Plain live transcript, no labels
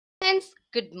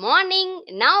Good morning.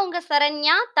 நான் உங்க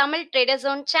Saranya Tamil trader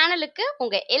zone சேனலுக்கு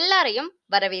உங்க எல்லாரையும்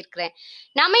வரவேற்கிறேன்.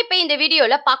 நாம இப்ப இந்த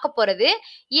வீடியோல பார்க்க போறது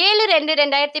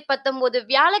 7/2/2019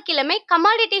 வியாழக்கிழமை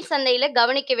கமாடிட்டி சந்தையில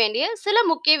கவனிக்க வேண்டிய சில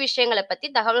முக்கிய விஷயங்களை பத்தி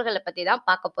தகவல்களை பத்தி தான்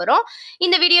பார்க்க போறோம்.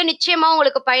 இந்த வீடியோ நிச்சயமா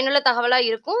உங்களுக்கு பயனுள்ள தகவலா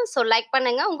இருக்கும். ஸோ லைக்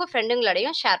பண்ணுங்க, உங்க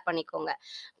ஃப்ரெண்டுங்களோடையும் ஷேர் பண்ணிக்கோங்க.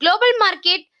 குளோபல்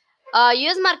மார்க்கெட்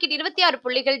யுஎஸ் மார்க்கெட் 26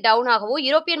 புள்ளிகள் டவுன் ஆகவும்,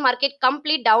 யூரோப்பியன் மார்க்கெட்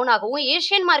கம்ப்ளீட் டவுன் ஆகவும்,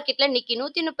 ஏஷியன் மார்க்கெட்ல இன்னைக்கு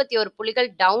 131 புள்ளிகள்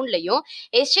டவுன்லையும்,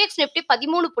 எஸ்ஜிஎக்ஸ் நிப்டி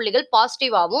 13 புள்ளிகள்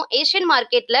பாசிட்டிவாகவும், ஏஷியன்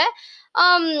மார்க்கெட்ல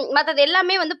மற்றது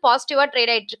எல்லாமே வந்து பாசிட்டிவா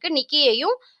ட்ரேட் ஆயிட்டு இருக்கு.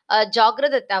 நிக்கியையும்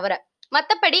ஜாகிரதை தவிர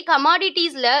மற்றபடி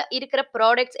கமாடிட்டிஸ்ல இருக்கிற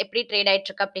ப்ராடக்ட்ஸ் எப்படி ட்ரேட் ஆயிட்டு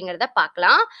இருக்கு அப்படிங்கிறத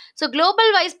பார்க்கலாம். ஸோ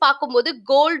குளோபல் வைஸ் பார்க்கும்போது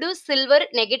கோல்டு சில்வர்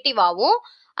நெகட்டிவாகவும்,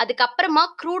 அதுக்கப்புறமா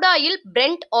crude oil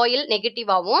friend oil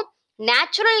நெகட்டிவாகவும்,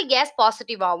 natural gas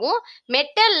பாசிட்டிவாகவும்,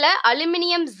 மெட்டல்ல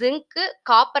aluminium zinc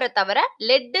காப்பரை தவிர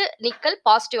லெட்டு நிக்கல்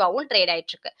பாசிட்டிவாகவும் ட்ரேட்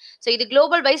ஆயிட்டு இருக்கு. ஸோ இது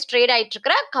குளோபல் வைஸ் ட்ரேட் ஆயிட்டு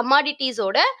இருக்கிற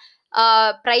கமாடிட்டிஸோட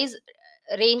ப்ரைஸ்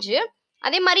ரேஞ்சு.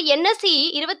 அதே மாதிரி என்எஸ்சி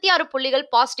 26 புள்ளிகள்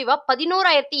பாசிட்டிவா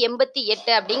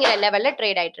 11,088 அப்படிங்கிற லெவல்ல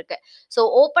ட்ரேட் ஆயிட்டு இருக்கு. ஸோ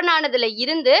ஓப்பன் ஆனதுல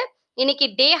இருந்து இன்னைக்கு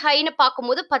டே ஹைன்னு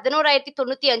பார்க்கும்போது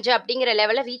 11,095 அப்படிங்கிற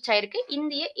லெவல்ல ரீச் ஆயிருக்கு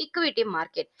இந்திய ஈக்விட்டி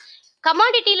மார்க்கெட்.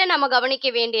 கமாடிட்டியில நம்ம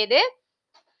கவனிக்க வேண்டியது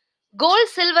gold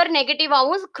silver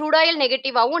நெகட்டிவாகவும், crude oil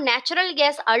நெகட்டிவாகவும், natural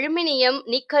gas aluminium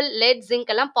nickel let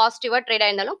zinc எல்லாம் பாசிட்டிவா ட்ரேட்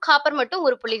ஆயிருந்தாலும் காப்பர் மட்டும்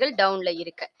ஒரு புள்ளிகள் டவுன்ல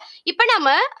இருக்கு. இப்போ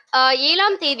நம்ம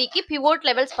 7ஆம் தேதிக்கு பிவோட்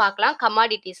லெவல்ஸ் பார்க்கலாம்.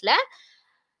 கமாடிட்டிஸ்ல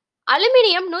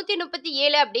அலுமினியம்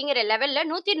 137 அப்படிங்கிற லெவல்ல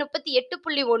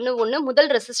 138.11 முதல்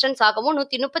ரெசிஸ்டன்ஸ் ஆகவும்,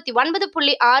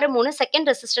 139.63 செகண்ட்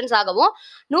ரெசிஸ்டன்ஸ் ஆகவும்,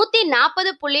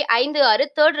 140.56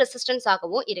 தேர்ட் ரெசிஸ்டன்ஸ்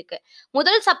ஆகவும் இருக்கு.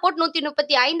 முதல் support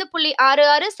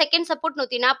 135.66, second support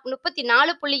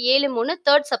 134.73,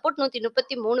 third support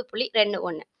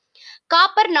 133.21.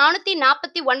 Copper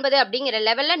 449 அப்படிங்கிற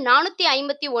லெவல்ல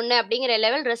 451 அப்படிங்கிற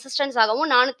லெவல் ரெசிஸ்டன்ஸ் ஆகவும்,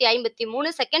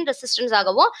 453 செகண்ட் ரெசிஸ்டன்ஸ்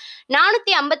ஆகவும்,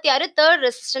 456 தேர்ட்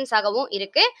ரெசிஸ்டன்ஸ் ஆகவும்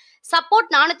இருக்கு. சப்போர்ட்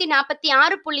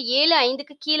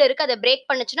 446.75க்கு கீழே இருக்கு. அதை பிரேக்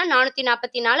பண்ணுச்சுன்னா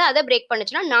 444, அதை பிரேக்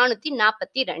பண்ணுச்சுன்னா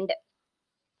 442.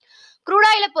 க்ரூட்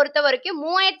ஆயில பொறுத்த வரைக்கும்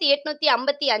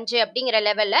 3,855 அப்படிங்கிற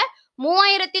லெவல்ல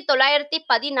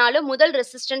 3,914 முதல்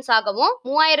ரெசிஸ்டன்ஸ் ஆகவும்,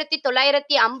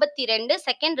 3,952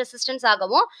 செகண்ட் ரெசிஸ்டன்ஸ்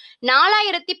ஆகவும்,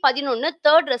 4,011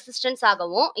 தேர்ட் ரெசிஸ்டன்ஸ்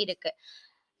ஆகவும் இருக்கு.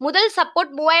 முதல்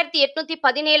சப்போர்ட்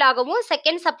 3,817 ஆகவும்,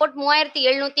 செகண்ட் சப்போர்ட்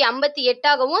 3,758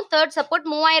 ஆகவும், தேர்ட் சப்போர்ட்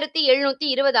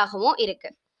 3,720 ஆகவும்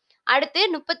இருக்கு. அடுத்து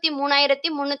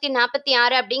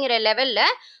 33,346 அப்படிங்கிற லெவல்ல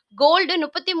கோல்டு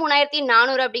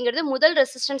 33,400 அப்படிங்கிறது முதல்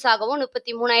ரெசிஸ்டன்ஸ் ஆகவும்,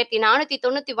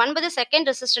 33,499 செகண்ட்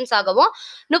ரெசிஸ்டன்ஸ் ஆகவும்,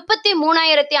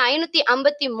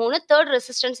 33,553 தேர்ட்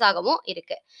ரெசிஸ்டன்ஸ் ஆகவும்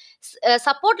இருக்கு.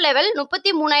 சப்போர்ட் லெவல்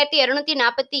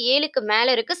 33,247க்கு மேல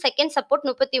இருக்கு. Second support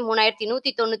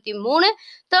 33,193,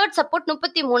 third support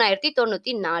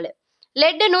 33,094.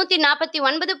 Let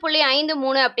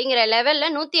 149.53 அப்படிங்கிற லெவல்ல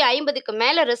 150க்கு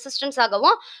மேல ரெசிஸ்டன்ஸ்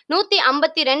ஆகவும்,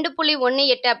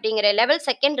 152.18 அப்படிங்கிற லெவல்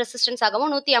செகண்ட் ரெசிஸ்டன்ஸ் ஆகவும்,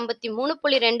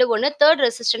 153.21 தேர்ட்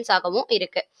ரெசிஸ்டன்ஸ் ஆகவும்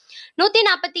இருக்கு.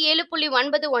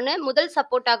 147.91 முதல்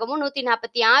சப்போர்ட் ஆகவும்,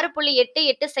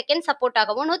 146.88 செகண்ட் சப்போர்ட்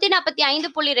ஆகவும்,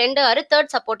 145.26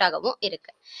 தேர்ட் சப்போர்ட் ஆகவும்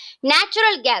இருக்கு.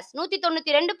 நேச்சுரல் கேஸ்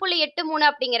 192.83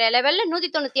 அப்படிங்கிற லெவல்ல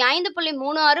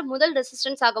 195.36 முதல்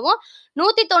ரெசிஸ்டன்ஸ் ஆகவும்,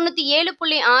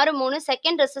 197.63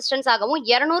 செகண்ட் ரெசிஸ்டன்ஸ் ஆகவும்,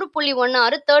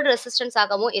 200.16 தேர்ட் ரெசிஸ்டன்ஸ்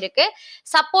ஆகவும் இருக்கு.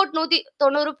 சப்போர்ட்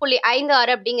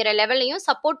 190.56 அப்படிங்கிற லெவல்லையும்,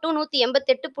 சப்போர்ட்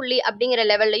 188 அப்படிங்கிற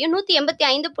லெவல்லையும்,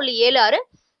 185.76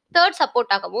 தேர்ட்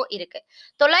சப்போர்ட் ஆகவும் இருக்கு.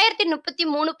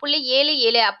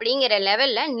 933.77 அப்படிங்கிற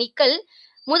லெவல்ல நிக்கல்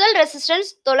முதல்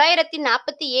resistance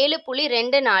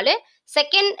 947.24,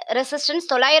 second resistance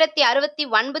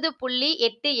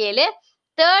 969.87,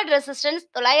 third resistance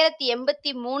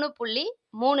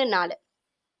 983.34.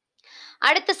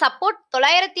 அடுத்து support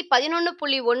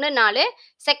 911.14,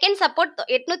 second support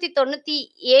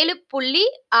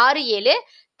 897.67,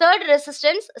 third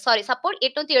resistance support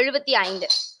 875.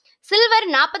 Silver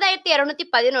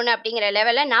 40,211 அப்படிங்கிற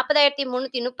லெவல்ல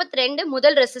 40,332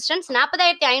 முதல் resistance,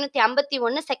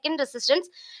 40,551 second resistance,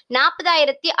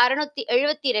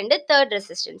 40,672 third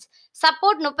resistance.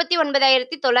 Support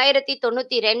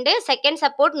 39,992, second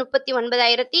support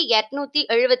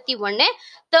 39,271,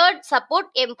 third support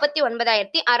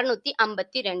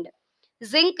 39,652.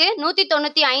 Zinc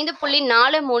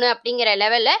 195.43 அப்படிங்கிற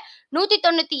லெவல்ல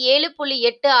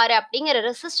 197.86 அப்படிங்கிற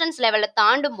ரெசிஸ்டன்ஸ் லெவல்ல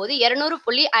தாண்டும் போது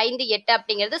 200.58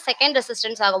 அப்படிங்கிறது செகண்ட்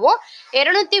ரெசிஸ்டன்ஸ் ஆகவும்,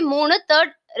 203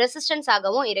 தேர்ட் ரெசிஸ்டன்ஸ்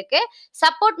ஆகவும் இருக்கு.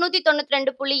 Support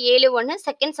 192.71,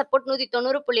 second support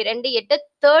 190.28,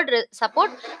 third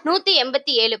support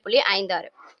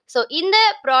 187.56. So இந்த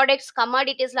ப்ராடக்ட்ஸ்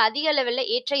கமாடிட்டிஸ்ல அதிக லெவல்ல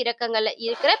ஏற்ற இறக்கங்கள்ல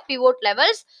இருக்கிற பிவோட்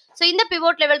லெவல்ஸ். ஸோ இந்த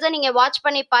பிவோட் லெவல்ஸை நீங்க வாட்ச்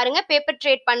பண்ணி பாருங்க, பேப்பர்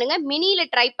ட்ரேட் பண்ணுங்க, மினியில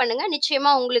ட்ரை பண்ணுங்க.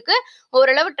 நிச்சயமா உங்களுக்கு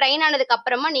ஓரளவு ட்ரெயின் ஆனதுக்கு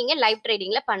அப்புறமா நீங்க லைவ்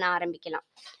ட்ரேடிங்ல பண்ண ஆரம்பிக்கலாம்.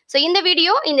 ஸோ இந்த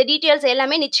வீடியோ, இந்த டீட்டெயில்ஸ்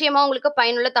எல்லாமே நிச்சயமா உங்களுக்கு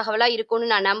பயனுள்ள தகவலா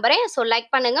இருக்கும்னு நான் நம்புறேன். ஸோ லைக்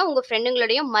பண்ணுங்க, உங்க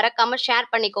ஃப்ரெண்டுங்களோடையும் மறக்காம ஷேர்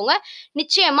பண்ணிக்கோங்க.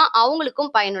 நிச்சயமா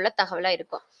அவங்களுக்கும் பயனுள்ள தகவலா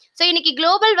இருக்கும். ஸோ இன்னைக்கு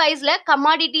குளோபல் வைஸ்ல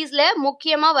கமாடிட்டிஸ்ல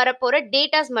முக்கியமா வரப்போற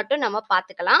டேட்டாஸ் மட்டும் நம்ம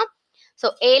பார்த்துக்கலாம். ஸோ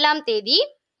 7ஆம் தேதி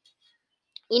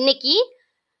இன்னைக்கு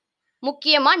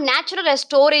முக்கியமா நேச்சுரல் கேஸ்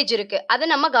ஸ்டோரேஜ் இருக்கு. அதை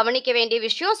நம்ம கவனிக்க வேண்டிய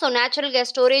விஷயம். ஸோ நேச்சுரல்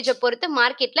கேஸ் ஸ்டோரேஜை பொறுத்து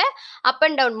மார்க்கெட்ல அப்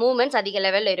அண்ட் டவுன் மூவ்மெண்ட்ஸ் அதிக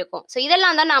லெவல்ல இருக்கும். ஸோ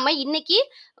இதெல்லாம் தான் நாம இன்னைக்கு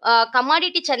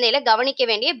கமாடிட்டி சந்தையில கவனிக்க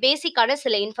வேண்டிய பேசிக்கான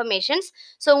சில இன்ஃபர்மேஷன்ஸ்.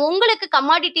 ஸோ உங்களுக்கு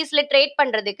கமாடிட்டிஸ்ல ட்ரேட்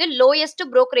பண்றதுக்கு லோயஸ்ட்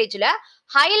புரோக்கரேஜ்ல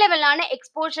ஹை லெவலான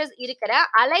எக்ஸ்போஷர்ஸ் இருக்கிற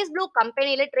அலைஸ் ப்ளூ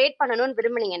கம்பெனில ட்ரேட் பண்ணணும்னு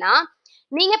விரும்புனீங்கன்னா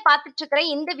நீங்க பார்த்துட்டு இருக்கிற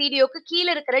இந்த வீடியோக்கு கீழே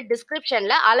இருக்கிற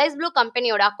டிஸ்கிரிப்ஷன்ல அலைஸ் ப்ளூ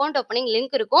கம்பெனியோட அக்கௌண்ட் ஓப்பனிங்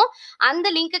லிங்க் இருக்கும். அந்த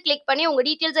லிங்க் கிளிக் பண்ணி உங்க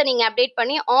டீட்டெயில்ஸை நீங்க அப்டேட்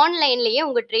பண்ணி ஆன்லைன்லயே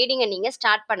உங்க ட்ரேடிங்கை நீங்க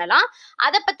ஸ்டார்ட் பண்ணலாம்.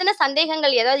 அதை பத்தின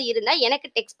சந்தேகங்கள் ஏதாவது இருந்தா எனக்கு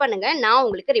டெக்ஸ்ட் பண்ணுங்க, நான்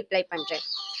உங்களுக்கு ரிப்ளை பண்றேன்.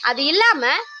 அது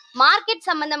இல்லாம மார்க்கெட்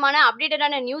சம்பந்தமான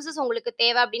அப்டேட்டடான நியூஸஸ் உங்களுக்கு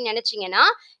தேவை அப்படின்னு நினைச்சீங்கன்னா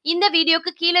இந்த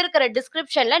வீடியோக்கு கீழே இருக்கிற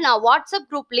டிஸ்கிரிப்ஷன்ல நான் வாட்ஸ்அப்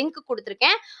குரூப் லிங்க்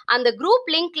கொடுத்துருக்கேன். அந்த குரூப்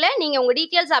லிங்க்ல நீங்க உங்க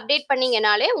டீட்டெயில்ஸ் அப்டேட்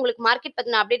பண்ணீங்கனாலே உங்களுக்கு மார்க்கெட்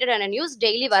பத்தின அப்டேட்டடான நியூஸ்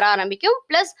டெய்லி வர ஆரம்பிக்கும்.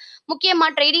 பிளஸ் முக்கியமா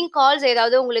ட்ரேடிங் கால்ஸ்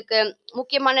ஏதாவது உங்களுக்கு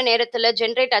முக்கியமான நேரத்துல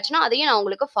ஜென்ரேட் ஆச்சுன்னா அதையும் நான்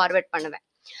உங்களுக்கு ஃபார்வர்ட் பண்ணுவேன்.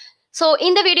 ஸோ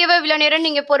இந்த வீடியோவை இவ்வளோ நேரம்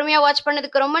நீங்கள் பொறுமையாக வாட்ச்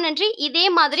பண்ணதுக்கு ரொம்ப நன்றி. இதே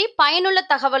மாதிரி பயனுள்ள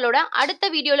தகவலோட அடுத்த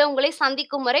வீடியோவில் உங்களை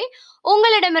சந்திக்கும் வரை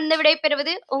உங்களிடமிருந்து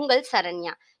விடைபெறுவது உங்கள்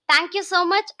Saranya. Thank you so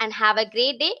much and have a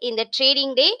great day. இந்த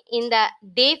ட்ரேடிங் டே, இந்த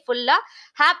டே ஃபுல்லாக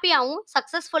ஹாப்பியாகவும்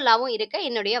சக்ஸஸ்ஃபுல்லாகவும் இருக்க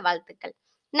என்னுடைய வாழ்த்துக்கள்.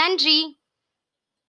 நன்றி.